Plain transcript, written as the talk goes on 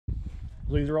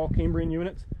These are all Cambrian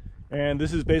units, and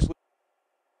this is basically...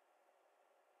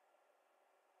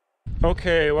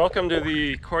 Okay, welcome to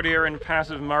the Cordilleran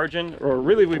Passive Margin, or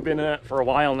really we've been in it for a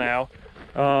while now.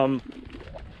 So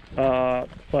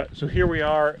here we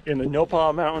are in the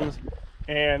Nopah Mountains,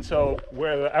 and so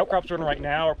where the outcrops are in right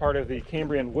now are part of the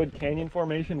Cambrian Wood Canyon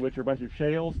Formation, which are a bunch of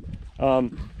shales.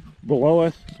 Below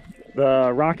us,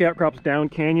 the rock outcrops down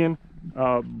canyon.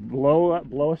 Below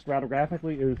us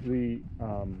stratigraphically is the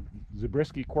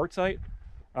Zabriskie Quartzite,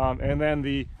 and then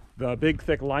the big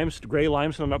thick gray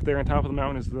limestone up there on top of the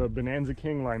mountain is the Bonanza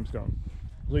King Limestone.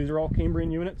 So these are all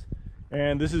Cambrian units,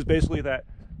 and this is basically that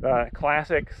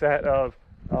classic set of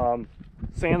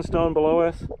sandstone below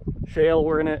us, shale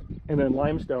we're in it, and then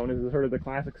limestone is sort of the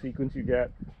classic sequence you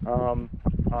get on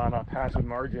a passive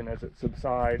margin as it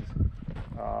subsides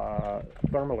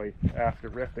thermally after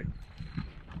rifting.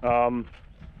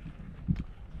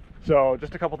 So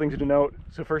just a couple things to note.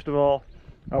 So first of all,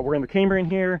 we're in the Cambrian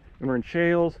here, and we're in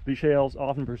shales. These shales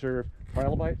often preserve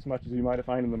trilobites, much as you might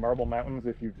find in the Marble Mountains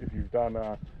if you've done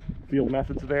field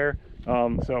methods there.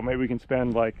 So maybe we can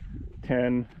spend like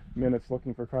 10 minutes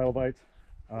looking for trilobites,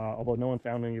 although no one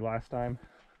found any last time.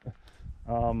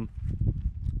 And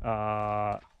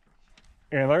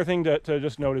another thing to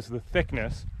just note is the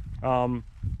thickness.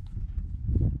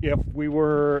 If we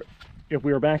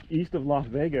were back east of Las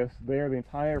Vegas, there the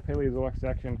entire Paleozoic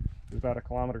section is about 1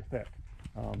 kilometer thick,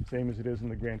 same as it is in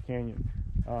the Grand Canyon.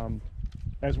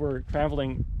 As we're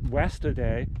traveling west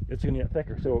today, it's going to get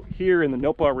thicker. So here in the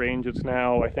Nopah Range, it's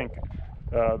now, I think,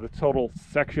 the total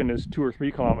section is 2 or 3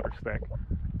 kilometers thick.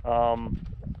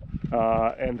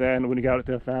 And then when you get out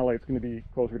to the valley, it's going to be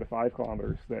closer to 5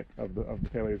 kilometers thick of the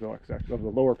Paleozoic section, of the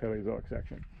lower Paleozoic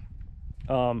section.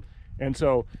 And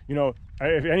so, you know,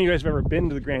 if any of you guys have ever been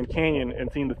to the Grand Canyon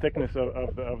and seen the thickness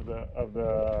of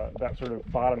that sort of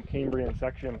bottom Cambrian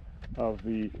section of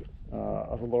the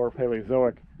lower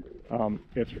Paleozoic,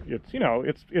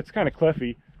 it's kind of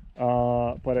cliffy,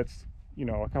 but it's, you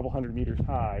know, a couple hundred meters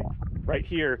high. Right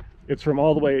here, it's from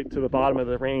all the way to the bottom of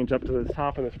the range up to the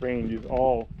top of this range is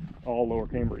all lower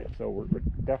Cambrian. So we're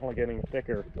definitely getting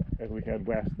thicker as we head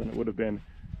west than it would have been,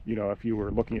 you know, if you were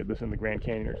looking at this in the Grand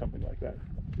Canyon or something like that.